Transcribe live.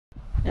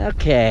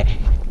Okay,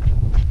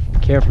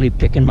 carefully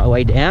picking my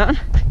way down.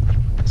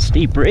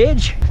 Steep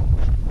ridge.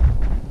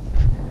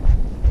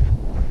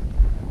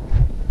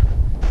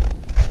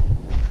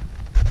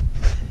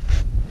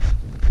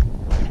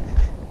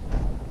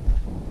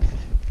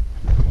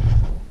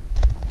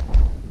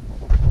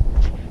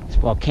 This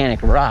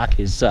volcanic rock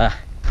is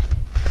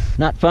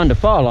not fun to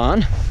fall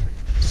on,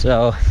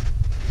 so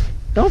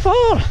don't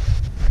fall.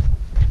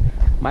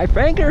 My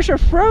fingers are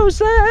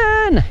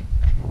frozen.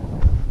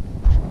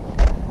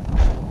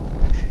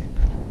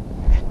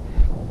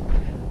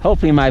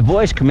 Hopefully my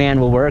voice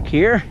command will work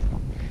here.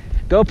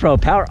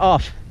 GoPro, power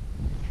off.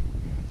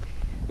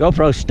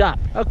 GoPro, stop.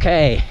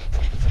 Okay.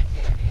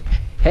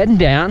 Heading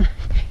down,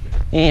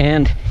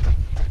 and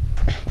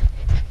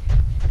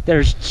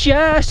there's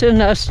just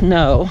enough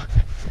snow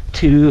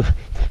to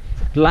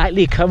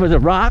lightly cover the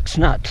rocks,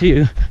 not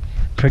to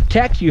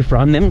protect you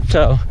from them,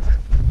 so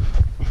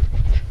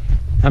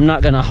I'm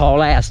not gonna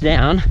haul ass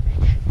down.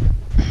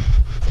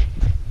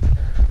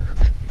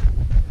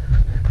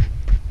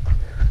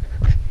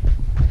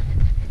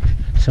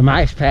 Some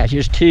ice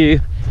patches too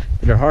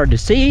that are hard to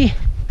see.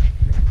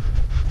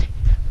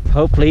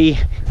 Hopefully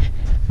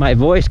my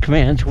voice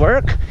commands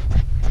work.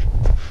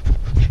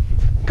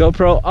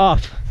 GoPro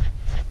off.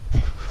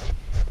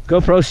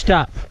 GoPro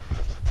stop.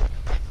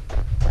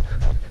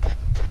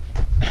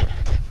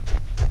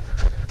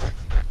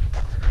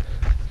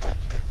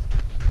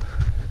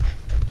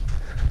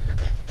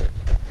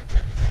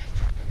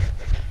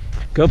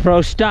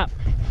 GoPro stop.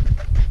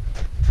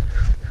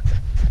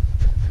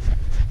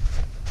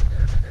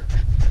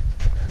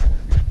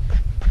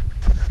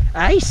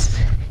 Ice.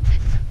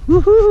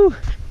 Woohoo.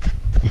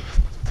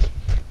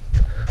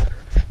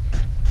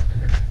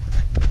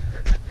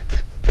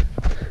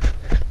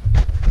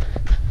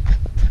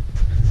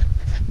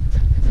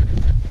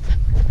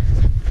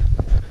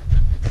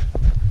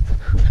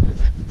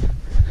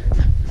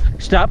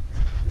 Stop.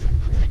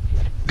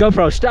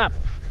 GoPro stop.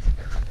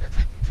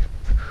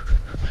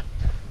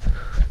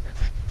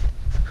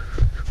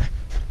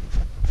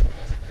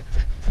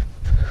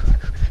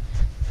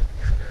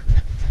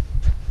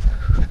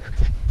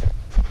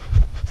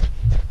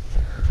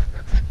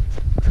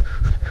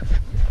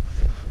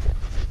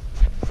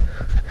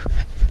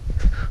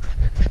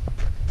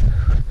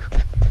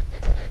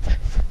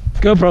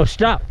 GoPro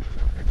stop.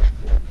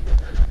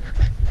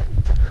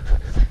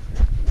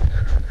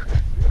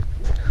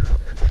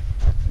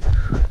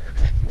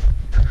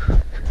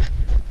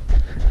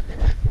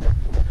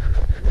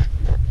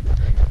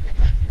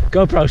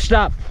 GoPro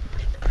stop.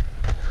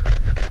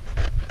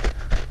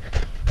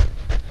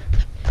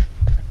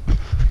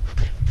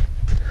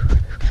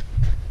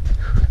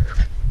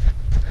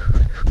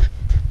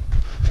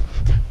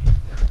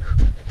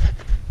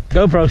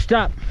 GoPro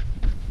stop.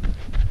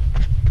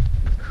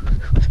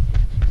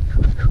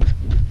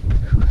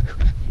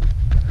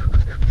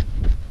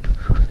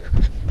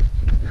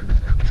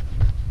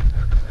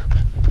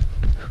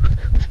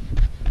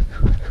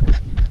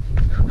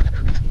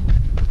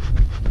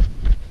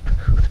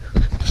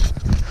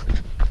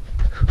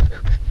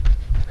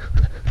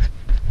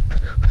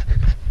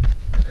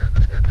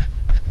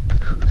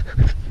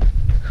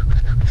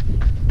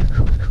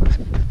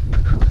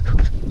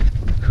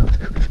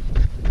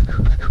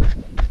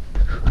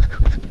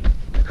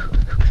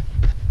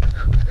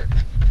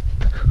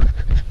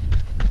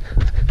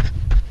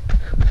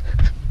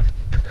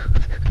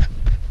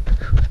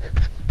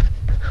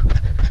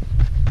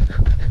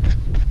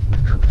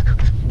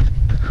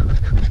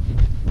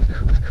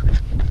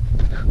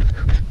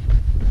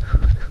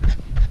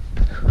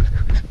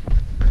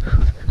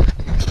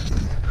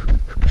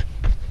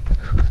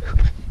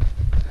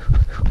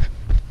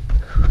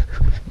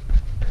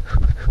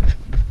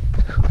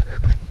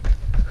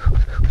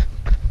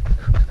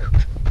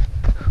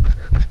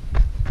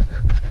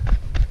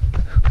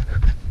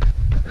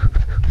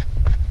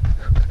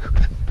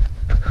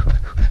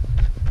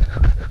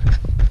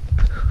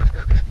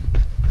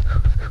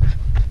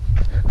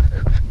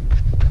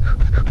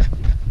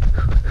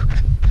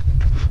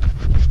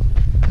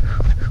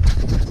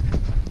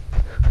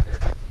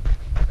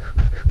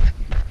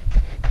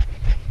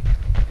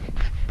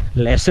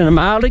 Less than a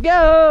mile to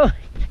go.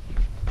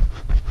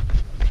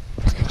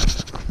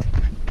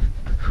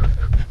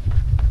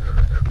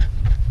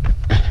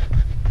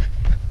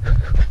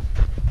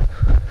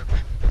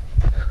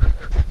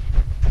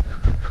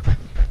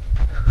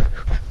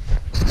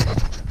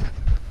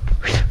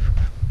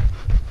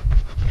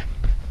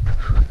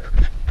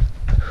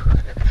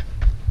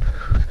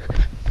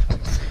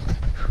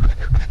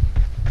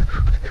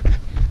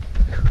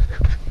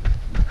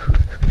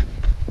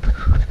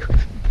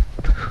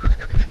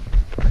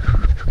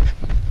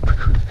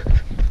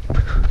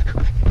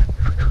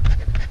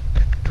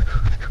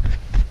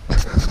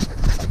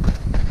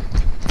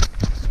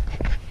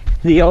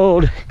 The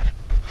old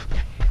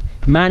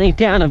mining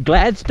town of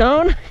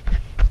Gladstone.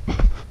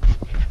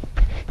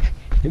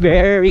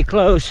 Very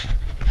close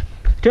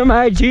to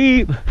my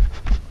Jeep.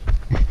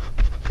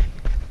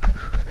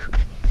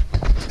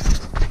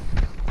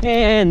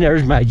 And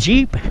there's my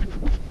Jeep.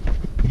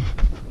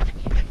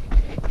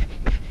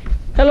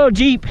 Hello,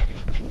 Jeep.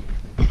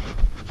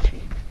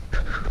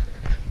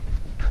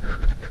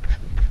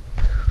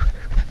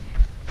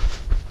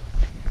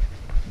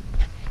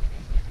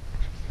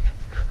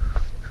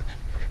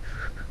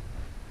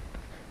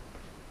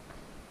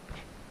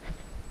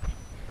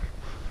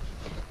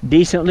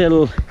 Decent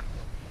little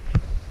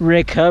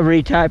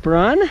recovery type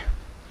run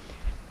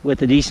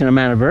with a decent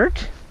amount of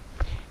vert.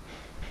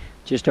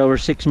 Just over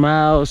 6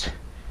 miles,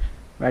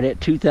 right at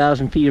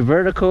 2,000 feet of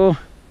vertical.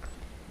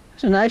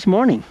 It's a nice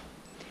morning.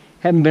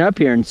 Haven't been up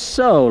here in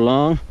so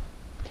long.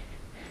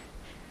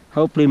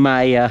 Hopefully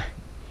my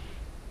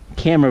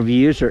camera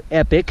views are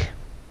epic.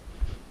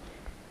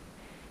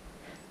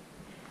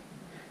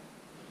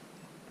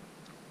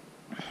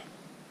 I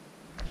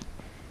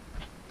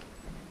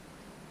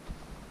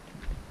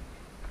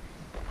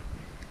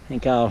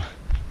think I'll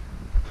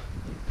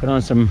put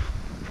on some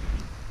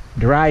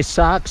dry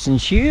socks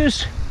and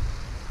shoes.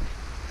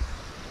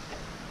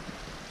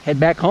 Head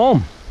back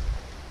home.